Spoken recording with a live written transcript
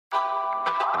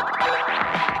Hey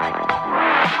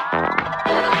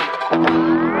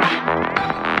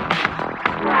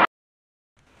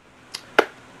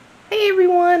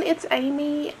everyone, it's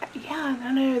Amy. Yeah,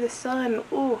 I know, the sun.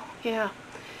 Oh, yeah.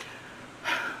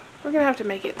 We're gonna have to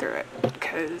make it through it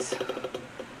because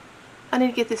I need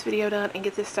to get this video done and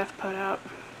get this stuff put out.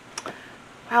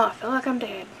 Wow, I feel like I'm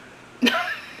dead.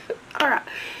 Alright,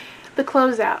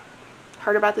 TheCloseout.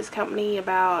 Heard about this company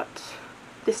about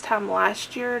this time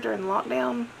last year during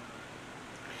lockdown.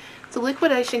 It's a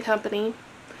liquidation company.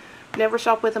 Never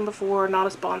shopped with them before, not a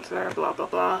sponsor, blah blah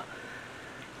blah.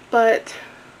 But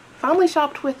finally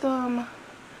shopped with them,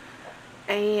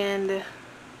 and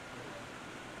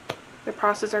their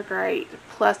prices are great.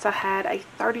 Plus I had a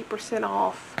 30%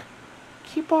 off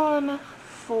coupon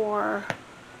for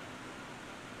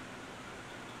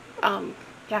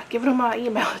yeah, giving them my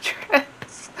email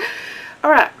address.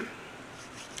 Alright,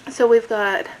 so we've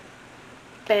got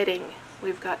bedding,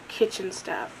 we've got kitchen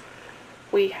stuff,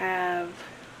 we have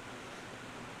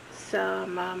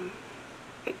some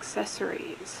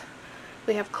accessories,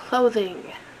 we have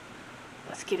clothing.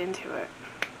 Let's get into it.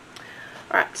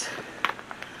 Alright,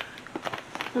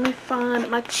 let me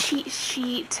find my cheat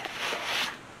sheet,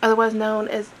 otherwise known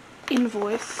as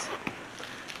invoice.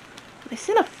 They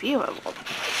sent a few of them,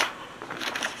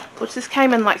 which this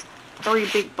came in like 3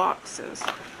 big boxes.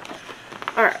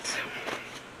 Alright,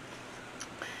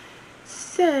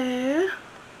 so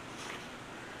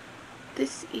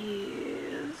this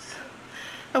is,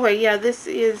 okay, yeah, this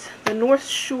is the North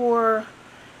Shore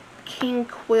King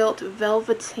Quilt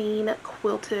Velveteen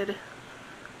Quilted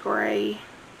Gray.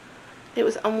 It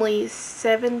was only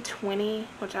 $7.20,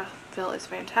 which I feel is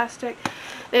fantastic.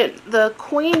 The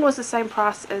queen was the same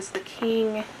price as the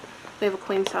king. We have a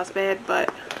queen size bed,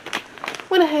 but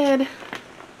went ahead,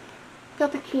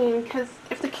 got the king, because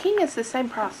if the king is the same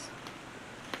price,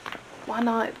 why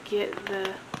not get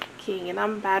the king? And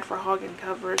I'm bad for hogging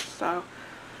covers, so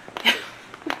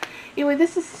anyway,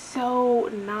 this is so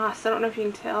nice. I don't know if you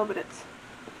can tell, but it's,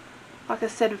 like I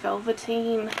said,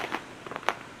 velveteen.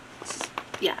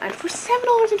 Yeah, and for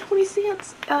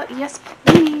 $7.20, yes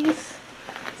please.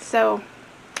 So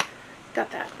got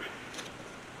that.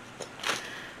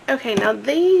 Okay, now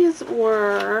these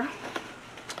were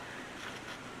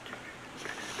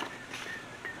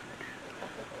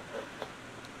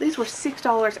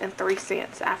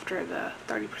 $6.03 after the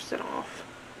 30% off.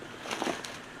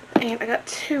 And I got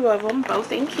 2 of them,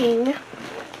 both in king.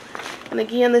 And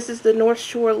again, this is the North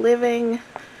Shore Living.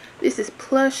 This is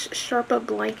plush Sherpa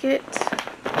blanket.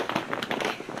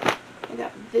 I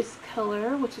got this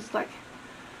color, which is like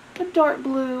a dark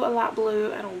blue, a light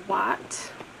blue, and a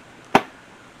white.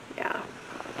 Yeah.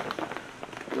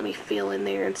 Let me feel in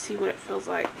there and see what it feels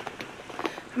like.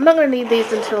 I'm not going to need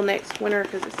these until next winter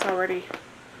because it's already...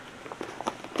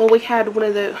 Well, we had one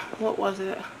of the... What was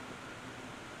it?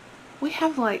 We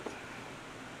have like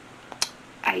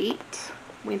 8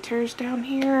 winters down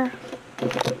here.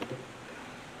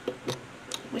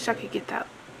 Wish I could get that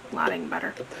lighting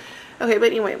better. Okay, but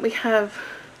anyway, we have,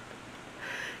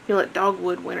 you know, like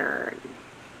dogwood winter, and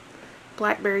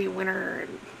blackberry winter,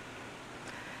 and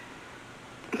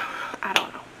I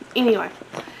don't know. Anyway,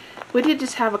 we did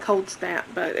just have a cold snap,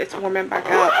 but it's warming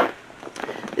back up.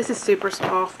 This is super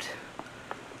soft.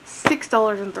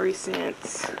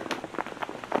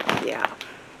 $6.03. Yeah.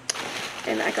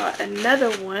 And I got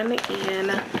another one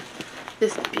in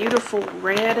this beautiful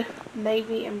red,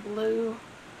 navy, and blue.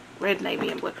 Red, navy,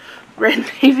 and blue. Red,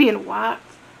 navy, and white.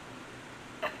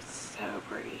 It's so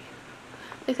pretty.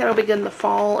 I think that'll be good in the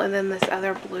fall, and then this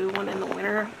other blue one in the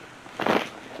winter. So,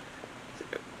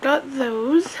 got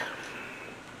those.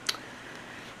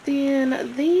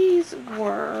 Then these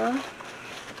were...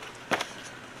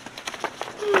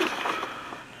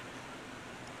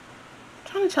 I'm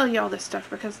trying to tell you all this stuff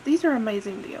because these are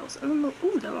amazing deals. Ooh,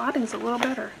 the lighting's a little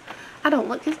better. I don't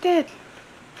look as dead.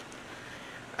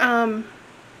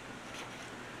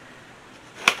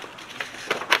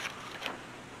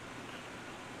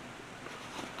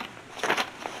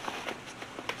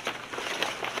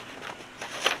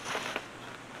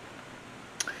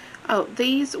 Oh,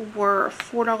 these were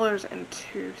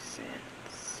 $4.02.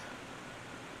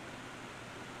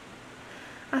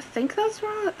 I think that's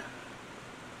right.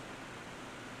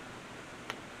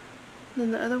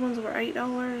 Then the other ones were $8.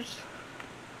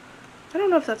 I don't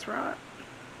know if that's right.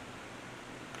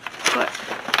 But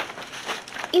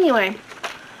anyway,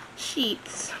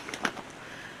 sheets.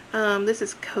 This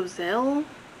is Cozell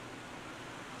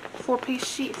 4-piece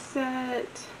sheet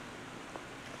set.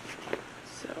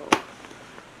 So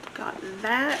got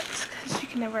that because you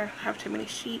can never have too many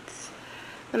sheets.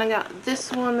 Then I got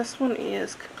this one. This one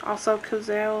is also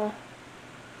TheCloseout.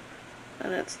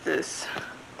 And it's this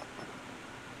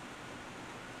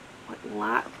like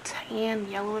light tan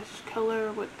yellowish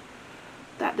color with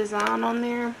that design on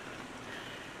there.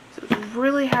 So I was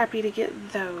really happy to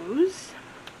get those.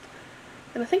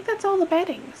 And I think that's all the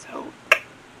bedding. So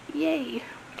yay.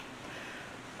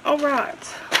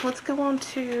 Alright. Let's go on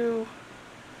to,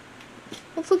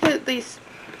 let's look at this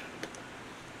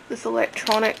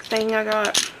electronic thing I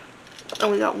got. I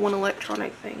only got one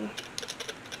electronic thing.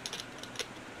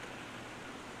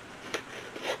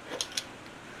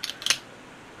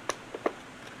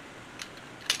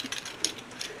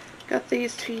 Got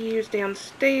these to use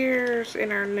downstairs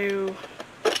in our new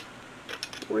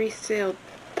resale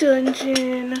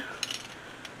dungeon.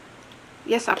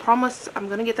 Yes, I promise I'm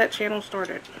going to get that channel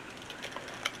started.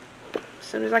 As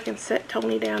soon as I can set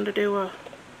Tony down to do a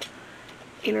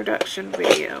introduction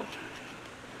video.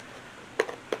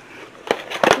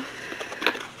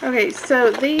 Okay,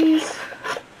 so these,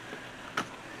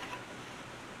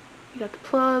 you got the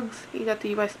plugs, you got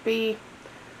the USB.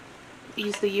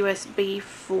 Use the USB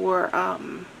for our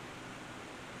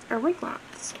ring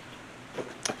lights.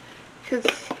 Because,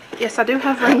 yes, I do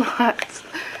have ring lights.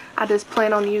 I just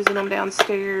plan on using them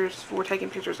downstairs for taking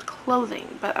pictures of clothing.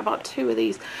 But I bought 2 of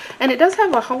these. And it does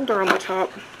have a holder on the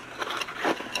top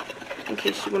in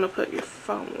case you want to put your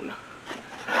phone.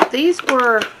 These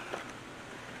were,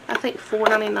 I think,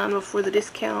 $4.99 before the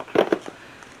discount.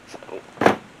 So,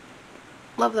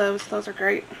 love those. Those are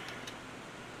great.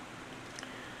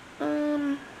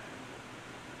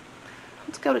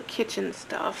 Let's go to kitchen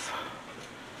stuff.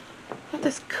 Got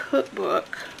this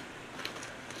cookbook.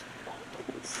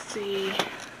 Let's see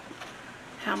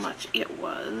how much it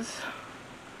was.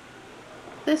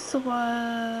 This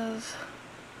was...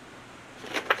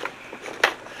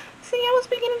 See, I was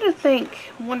beginning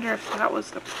to wonder if that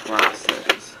was the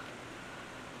prices.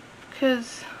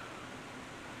 Because,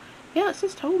 yeah, it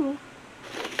says total.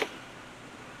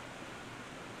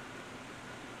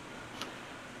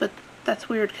 But that's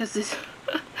weird because this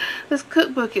this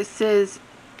cookbook, it says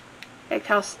it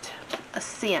cost a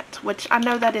cent, which I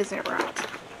know that isn't right.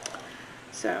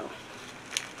 So,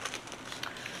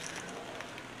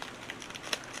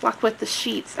 like with the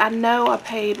sheets, I know I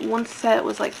paid, one set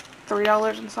was like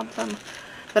 $3 and something,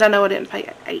 but I know I didn't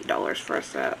pay $8 for a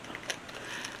set.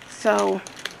 So,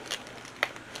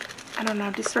 I don't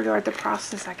know, disregard the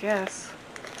prices, I guess.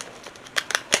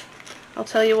 I'll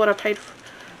tell you what I paid for.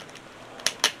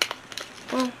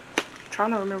 Well, I'm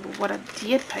trying to remember what I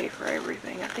did pay for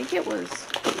everything. I think it was,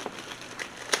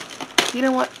 you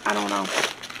know what? I don't know.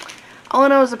 All I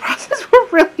know is the prices were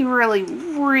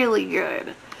really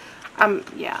good.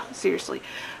 Yeah, seriously.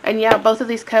 And yeah, both of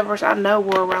these covers I know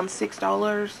were around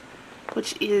 $6,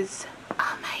 which is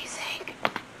amazing.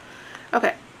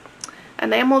 Okay.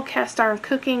 Enamel cast iron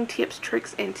cooking tips,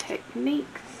 tricks, and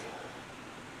techniques.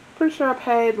 Pretty sure I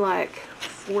paid like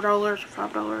 $4 or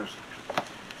 $5.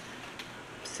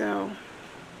 So,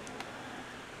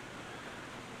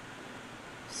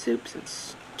 soups and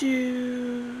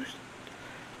stews,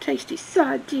 tasty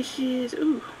side dishes.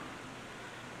 Ooh,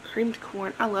 creamed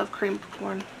corn. I love creamed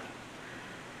corn.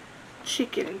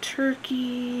 Chicken and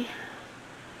turkey.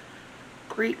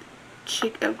 Greek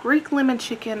lemon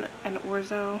chicken and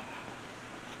orzo.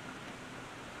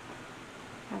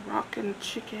 Moroccan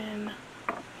chicken.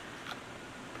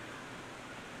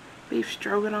 Beef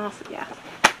stroganoff. Yeah.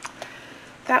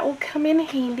 That will come in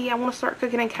handy. I want to start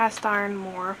cooking in cast iron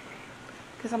more.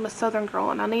 Because I'm a southern girl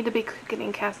and I need to be cooking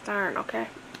in cast iron, okay?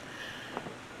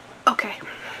 Okay.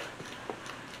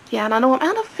 Yeah, and I know I'm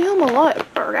out of film a lot,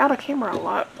 or out of camera a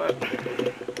lot, but...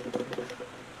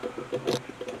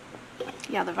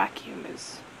 yeah, the vacuum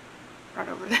is right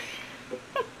over there.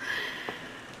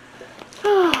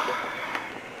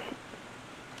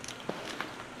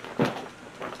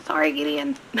 Sorry,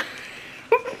 Gideon.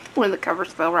 When the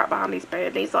covers fell right behind his bed,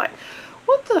 and he's like,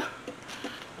 what the?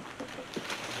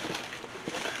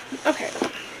 Okay.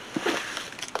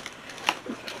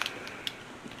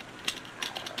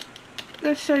 I'm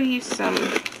going to show you some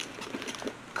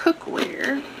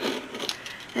cookware,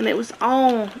 and it was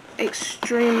all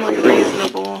extremely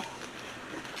reasonable.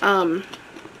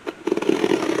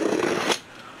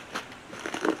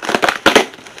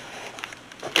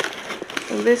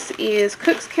 This is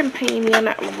Cook's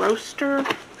Companion Roaster.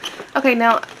 Okay,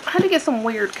 now, I had to get some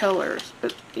weird colors,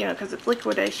 but, you know, because it's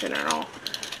liquidation and all.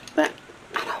 But,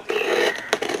 I don't care.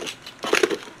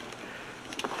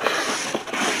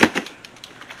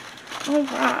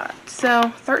 Alright,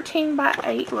 so, 13 by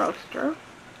 8 roaster.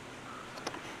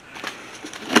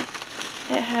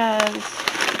 It has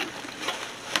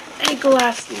a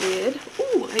glass lid.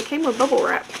 Ooh, it came with bubble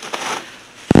wrap.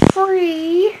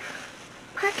 Free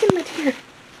packing material.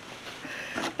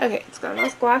 Okay, it's got a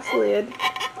nice glass lid.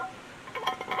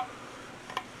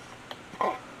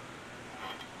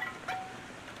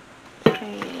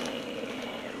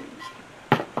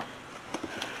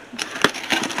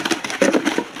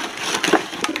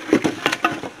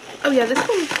 Oh yeah, this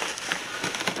one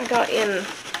I got in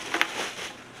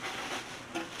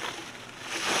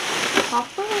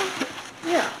copper.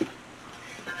 Yeah.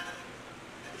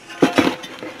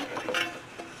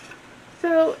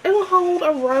 So it will hold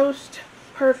a roast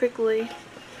perfectly.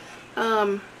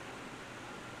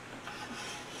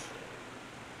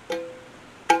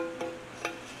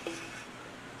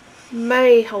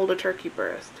 May hold a turkey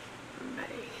breast.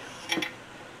 May.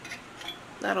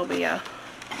 That'll be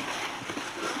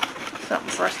something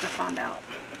for us to find out.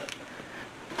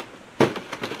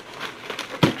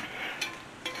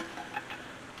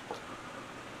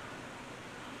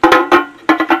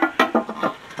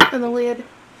 And the lid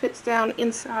fits down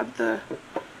inside the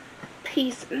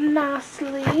piece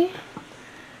nicely.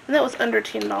 And that was under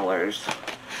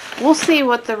 $10. We'll see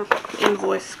what the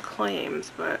invoice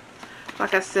claims, but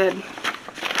like I said,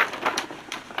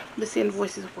 this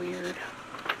invoice is weird.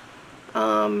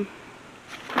 Don't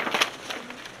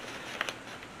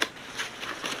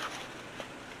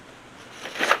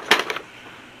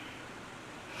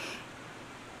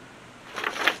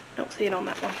see it on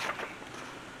that one.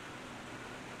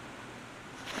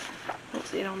 Don't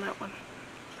see it on that one.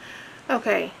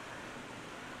 Okay.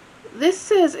 This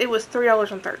says it was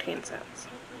 $3.13.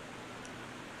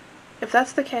 If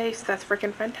that's the case, that's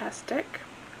freaking fantastic.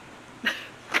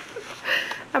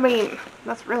 I mean,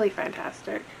 that's really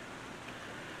fantastic.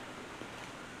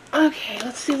 Okay,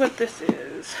 let's see what this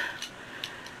is.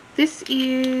 This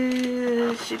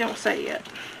is... She don't say yet.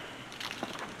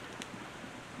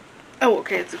 Oh,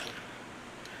 okay, it's a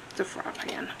fry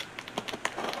pan.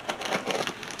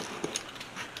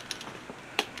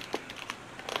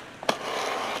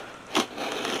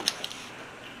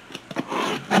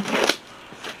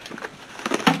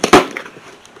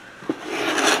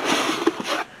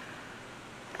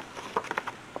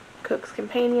 Cook's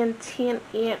Companion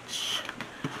 10-inch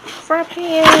fry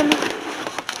pan.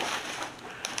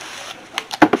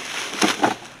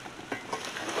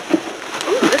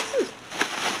 Ooh, this is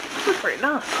pretty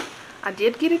nice. I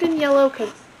did get it in yellow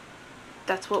because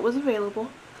that's what was available.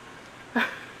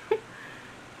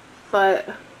 But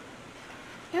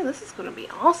yeah, this is going to be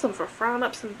awesome for frying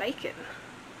up some bacon.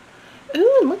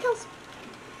 Ooh, and look how...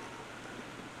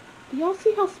 Do y'all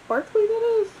see how sparkly that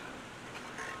is?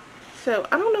 So,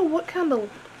 I don't know what kind of...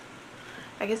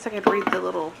 I guess I could read the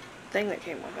little thing that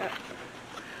came with it.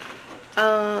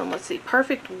 Let's see.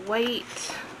 Perfect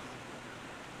weight.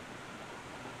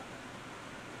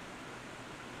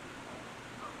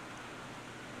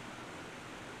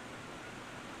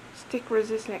 Stick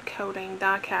resistant coating.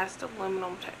 Die cast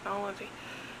aluminum technology.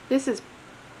 This is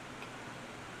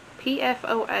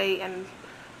PFOA and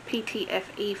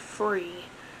PTFE free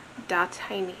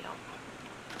titanium.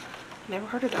 Never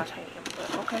heard of titanium,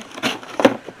 but okay.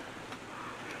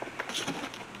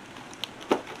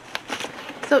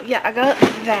 So yeah, I got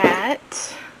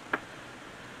that.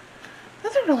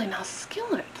 That's a really nice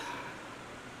skillet.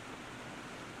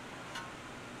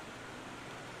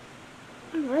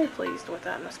 I'm very pleased with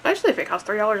that, and especially if it costs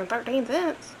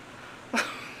 $3.13.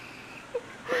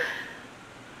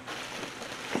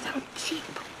 So cheap.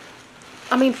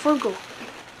 I mean, frugal.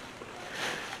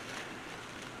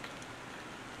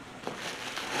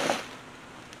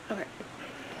 Okay.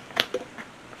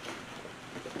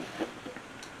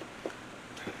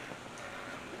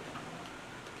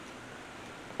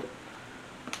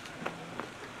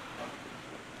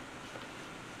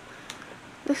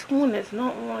 This one is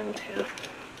not wanting to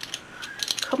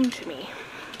come to me.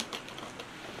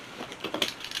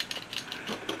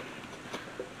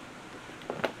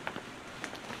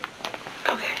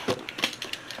 Okay.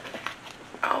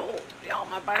 Oh, y'all,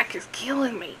 my back is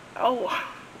killing me. Oh.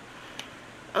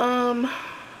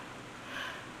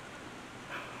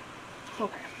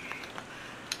 Okay.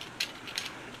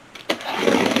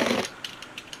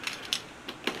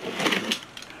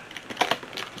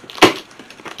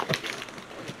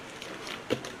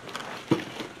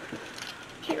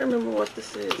 Can't remember what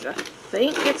this is. I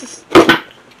think it's a...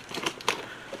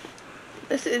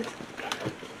 This is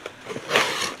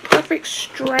Perfect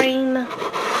Strain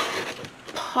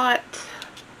Pot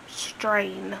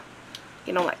Strain.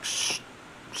 You know, like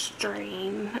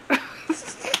strain.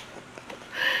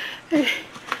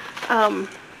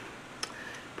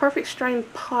 Perfect Strain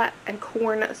pot and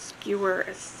corn skewer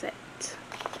set.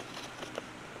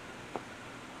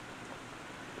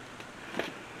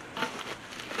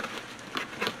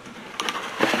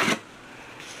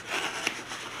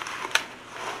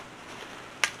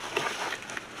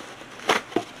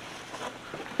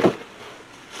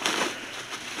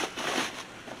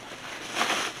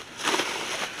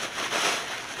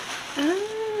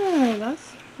 Oh,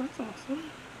 that's awesome.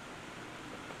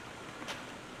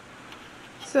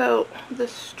 So the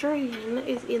strain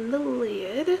is in the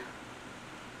lid.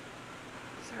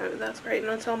 So that's great,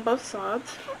 and it's on both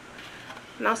sides.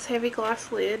 Nice heavy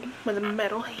glass lid with a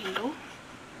metal handle.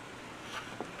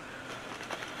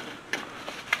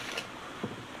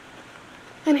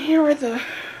 And here are the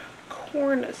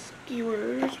corn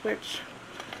skewers, which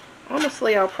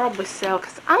honestly I'll probably sell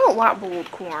because I don't like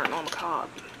boiled corn on the cob.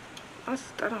 I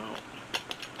don't.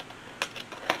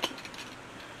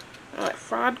 I like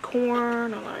fried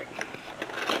corn, I like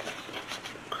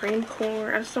cream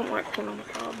corn. I just don't like corn on the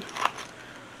cob.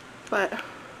 But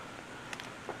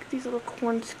look at these little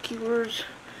corn skewers.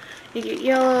 You get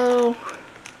yellow,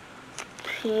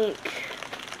 pink,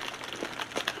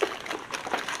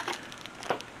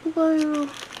 blue,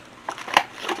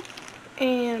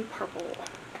 and purple.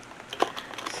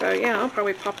 So yeah, I'll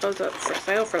probably pop those up for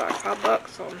sale for like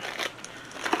 $5 on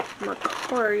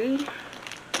Mercari.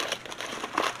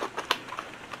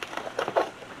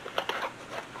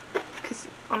 Because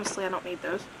honestly, I don't need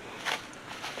those.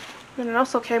 And it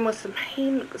also came with some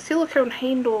silicone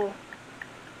handle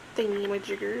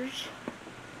thingy-majiggers.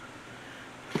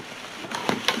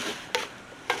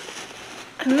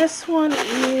 And this one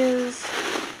is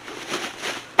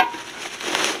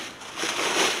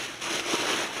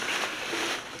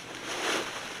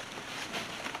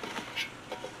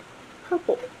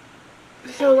purple.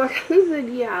 So like I said,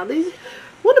 yeah, these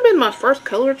would have been my first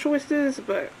color choices,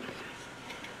 but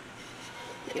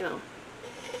you know,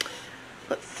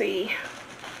 let's see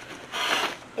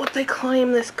what they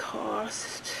claim this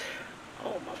cost.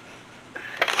 Oh my.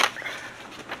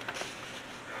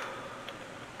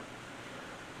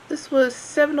 This was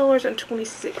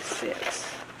 $7.26,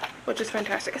 which is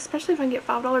fantastic, especially if I can get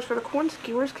 $5 for the corn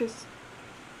skewers, because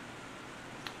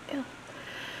yeah.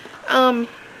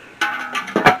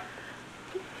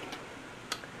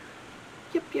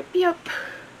 Yep.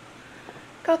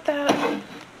 Got that.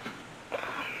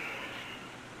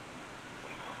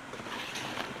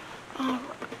 Alright.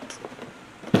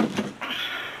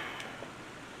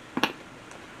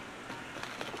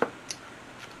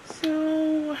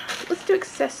 So, let's do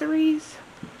accessories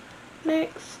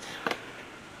next.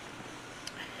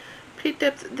 Picked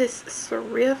up this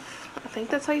Serif. I think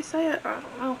that's how you say it. I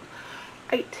don't know.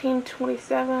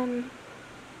 1827.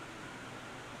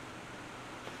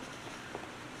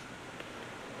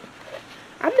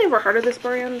 I've never heard of this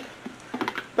brand,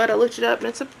 but I looked it up and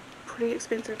it's a pretty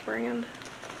expensive brand.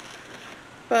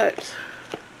 But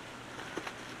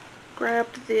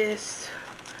grabbed this.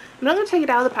 I'm not going to take it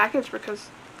out of the package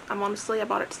because I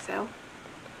bought it to sell.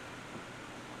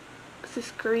 It's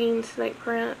this green snake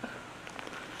print.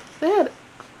 They had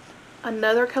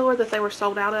another color that they were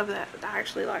sold out of that I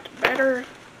actually liked better. I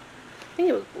think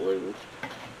it was blue.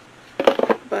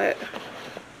 But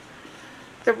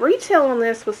the retail on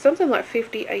this was something like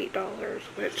 $58,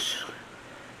 which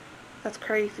that's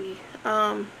crazy.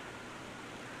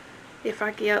 If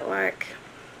I get like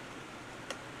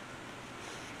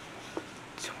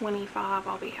 25,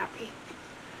 I'll be happy.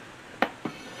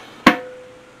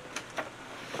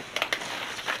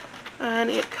 And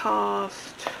it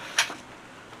cost,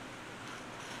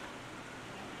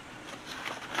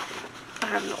 I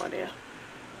have no idea.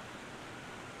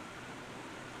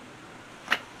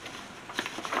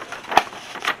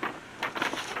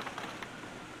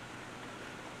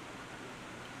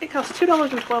 It cost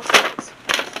 $2.12.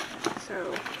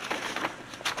 So,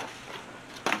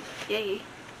 yay.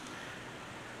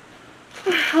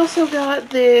 I also got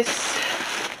this,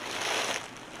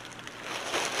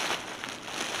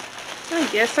 I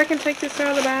guess I can take this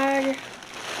out of the bag.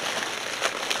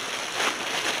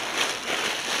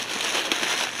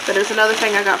 But it's another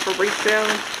thing I got for resale.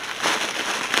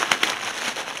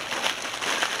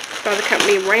 By the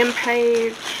company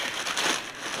Rampage.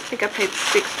 I think I paid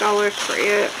 $6 for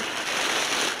it.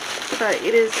 But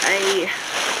it is a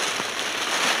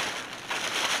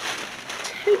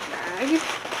tote bag.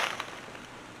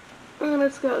 And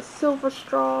it's got a silver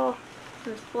straw.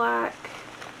 There's black.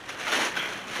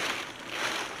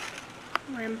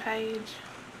 Rampage.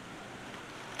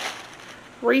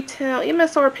 Retail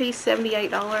MSRP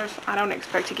 $78. I don't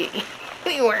expect to get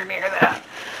anywhere near that.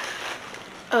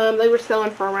 They were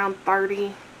selling for around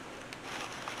 $30.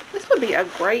 This would be a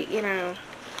great,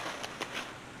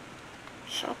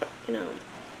 shopping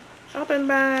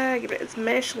bag. It's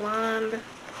mesh lined.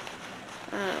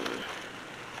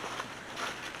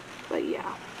 But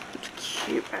yeah, it's a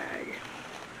cute bag.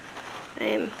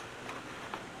 And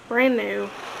brand new,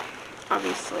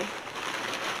 obviously.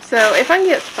 So if I can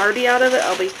get 30 out of it,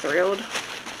 I'll be thrilled.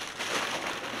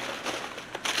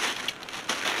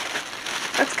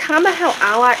 That's kind of how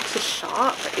I like to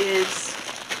shop. Is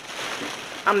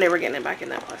I'm never getting it back in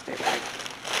that plastic bag.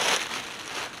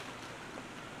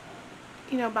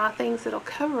 You know, buy things that'll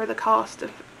cover the cost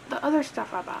of the other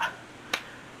stuff I buy.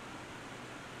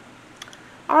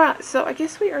 Alright, so I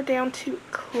guess we are down to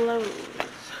clothes.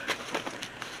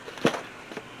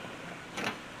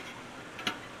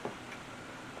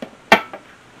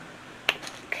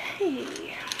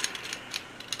 Okay.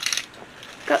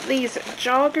 Got these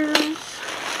joggers,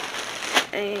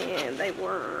 and they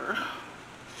were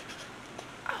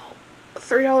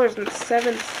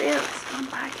 $3.07. Oh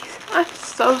my, I'm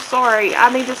so sorry.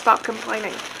 I need to stop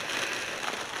complaining.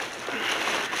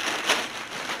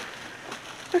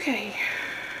 Okay.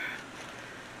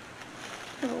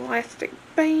 An elastic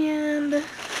band.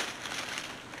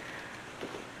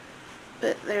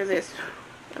 But they're this.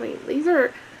 I mean, these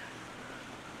are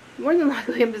more than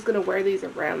likely I'm just going to wear these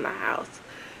around the house.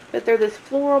 But they're this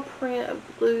floral print of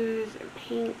blues and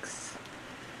pinks.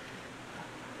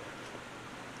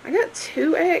 I got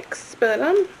 2X, but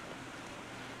I'm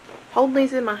holding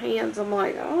these in my hands. I'm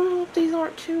like, oh, these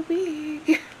aren't too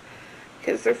big.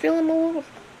 Because they're feeling a little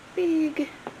big.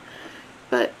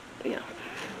 But, you know.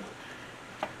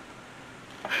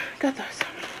 Got those.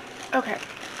 Okay.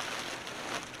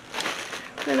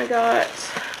 Then I got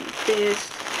this.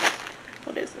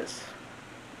 What is this?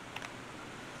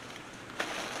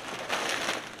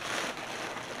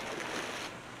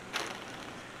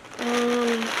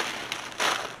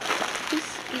 This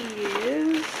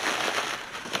is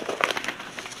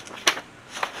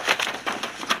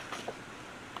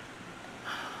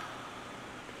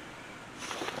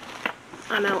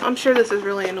I know, I'm sure this is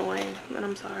really annoying, but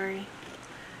I'm sorry.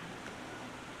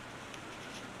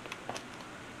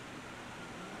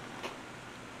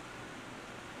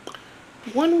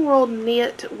 One World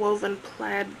Knit Woven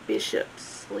Plaid Bishop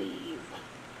Sleeve.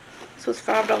 This was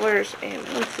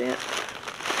 $5.01.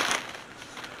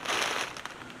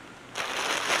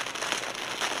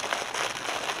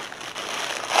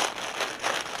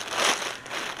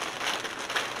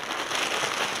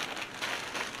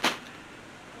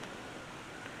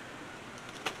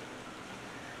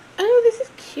 Oh, this is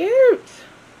cute.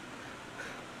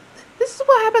 This is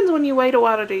what happens when you wait a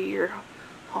while to do your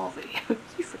haul videos.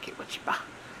 You forget what you buy.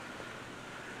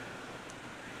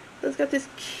 It's got this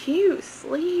cute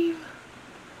sleeve.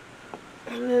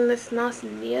 And then this nice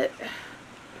knit.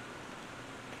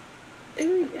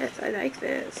 Ooh, yes, I like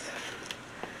this.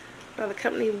 By the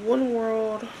company One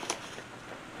World.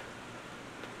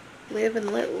 Live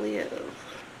and Let Live.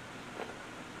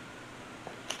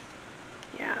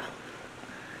 Yeah.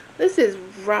 This is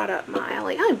right up my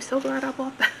alley. I'm so glad I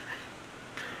bought that.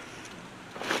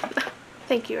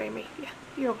 Thank you, Amy. Yeah,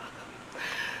 you're welcome.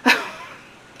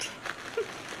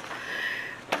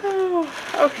 Oh,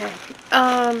 okay.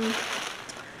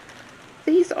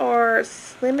 These are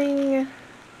slimming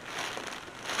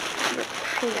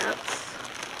pants.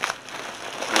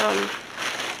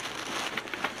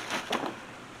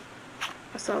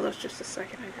 I saw those just a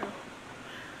second ago.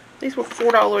 These were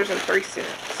 $4.03.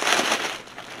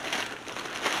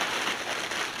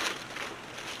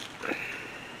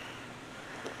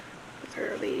 What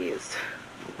are these?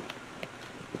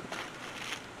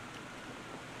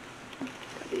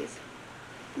 Got these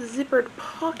zippered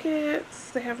pockets.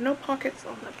 They have no pockets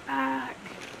on the back.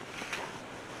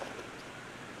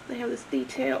 They have this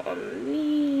detail on the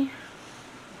knee.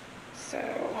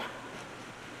 So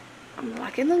I'm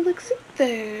liking the looks of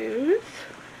those.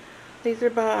 These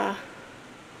are by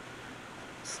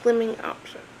Slimming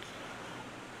Options.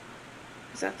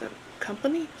 Is that the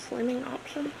company? Slimming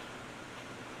Options?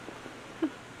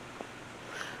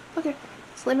 Okay.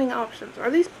 Slimming Options.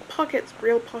 Are these pockets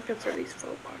real pockets or are these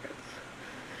faux pockets?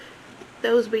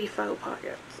 Those be faux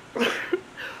pockets. Am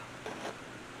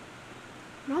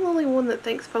I the only one that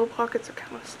thinks faux pockets are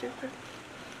kind of stupid?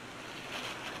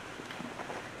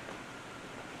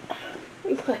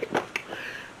 Like,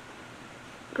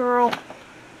 girl,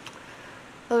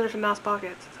 those are some nice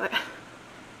pockets. It's like,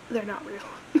 they're not real.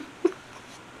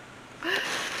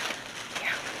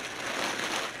 Yeah.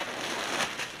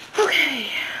 Okay,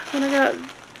 then I got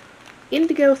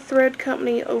Indigo Thread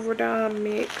Company Overdye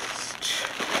Mixed.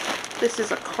 This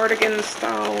is a cardigan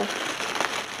style.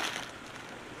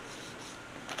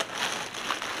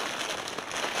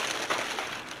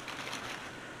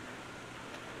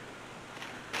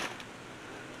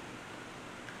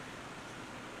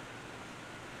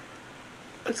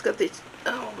 It's got this,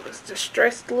 oh, this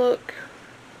distressed look,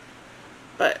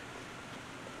 but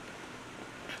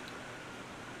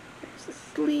there's the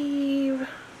sleeve,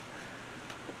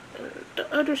 and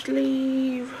the other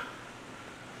sleeve.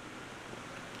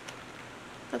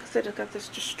 Like I said, it's got this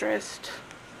distressed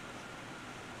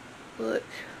look.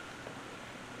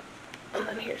 And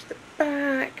then here's the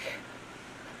back.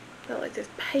 Got like this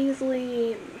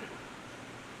paisley.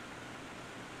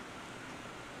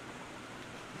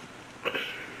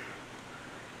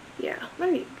 Yeah,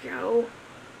 there you go.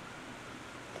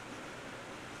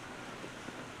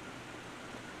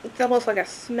 It's almost like a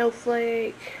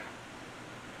snowflake.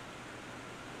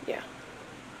 Yeah.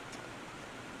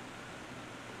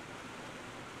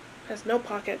 Has no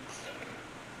pockets.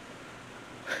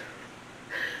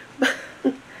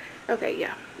 Okay,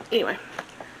 yeah. Anyway,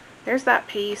 there's that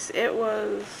piece. It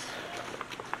was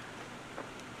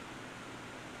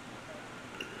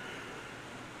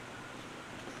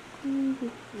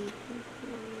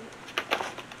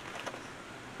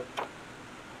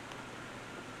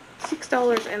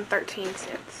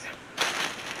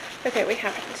 $6.13. Okay, we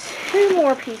have 2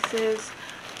 more pieces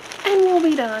and we'll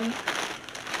be done.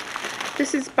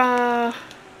 This is by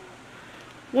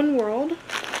One World.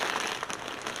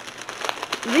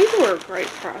 These were a great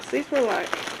price. These were like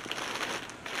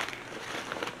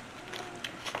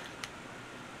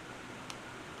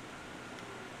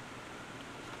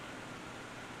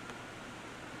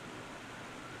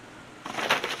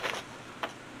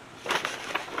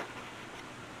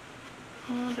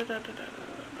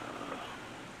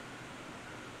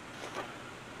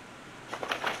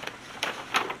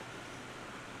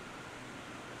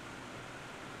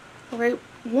okay,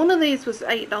 one of these was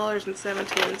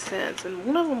 $8.17 and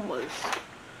one of them was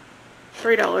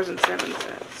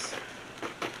 $3.07.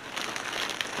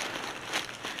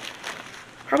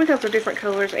 Probably because they're different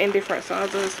colors and different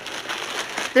sizes.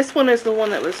 This one is the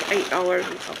one that was $8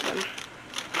 and something.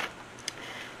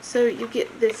 So you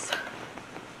get this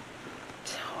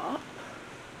top,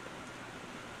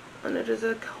 and it is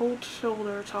a cold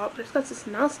shoulder top. It's got this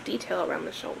nice detail around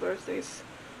the shoulders. These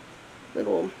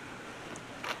little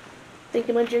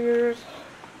thingy-majiggers.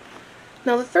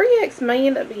 Now the 3X may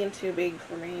end up being too big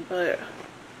for me, but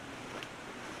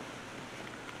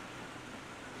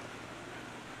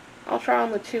I'll try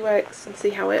on the 2X and see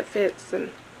how it fits, and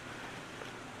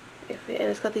and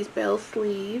it's got these bell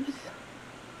sleeves.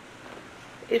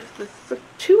 If the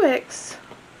 2X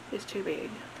is too big,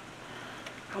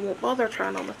 I won't bother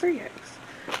trying on the 3X.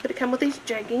 But it comes with these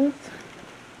jeggings.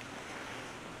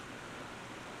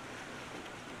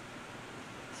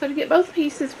 So to get both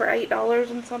pieces for $8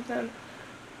 and something,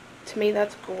 to me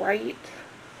that's great.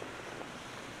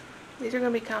 These are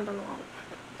going to be kind of long.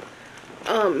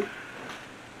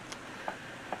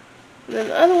 And then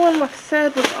the other one, like I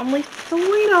said, was only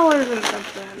 $3 and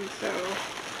something. So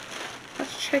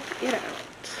let's check it out.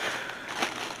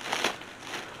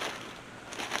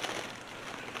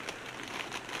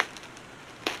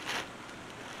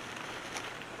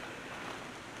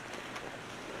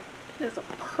 There's a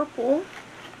purple.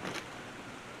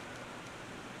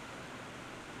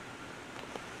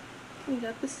 You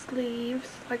got the sleeves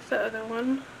like the other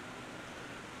one.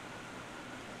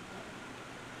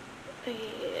 And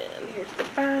here's the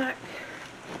back.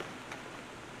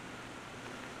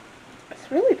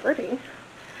 It's really pretty.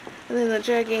 And then the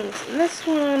jeggings in this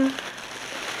one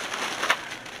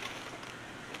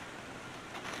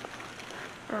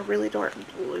are really dark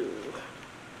blue.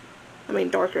 I mean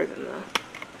darker than the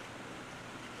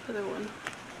other one.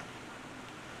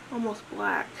 Almost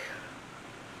black.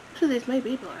 Actually, these may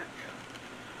be black.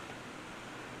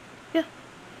 Yeah.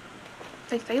 I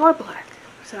think they are black.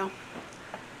 So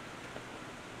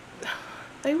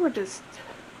they were just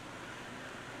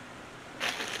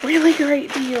really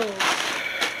great deals.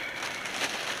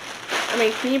 I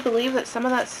mean, can you believe that some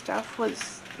of that stuff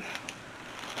was,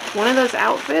 one of those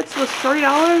outfits was $3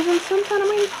 and something? I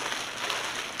mean,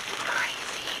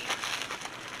 crazy.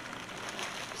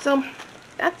 So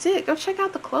that's it. Go check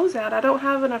out TheCloseout. I don't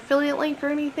have an affiliate link or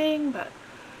anything, but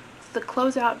it's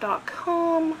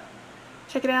TheCloseout.com.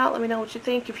 Check it out. Let me know what you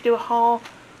think. If you do a haul,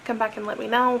 come back and let me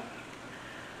know.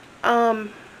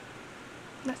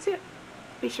 That's it.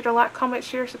 Be sure to like, comment,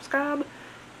 share, subscribe.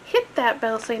 Hit that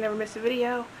bell so you never miss a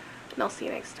video. And I'll see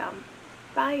you next time.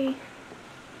 Bye.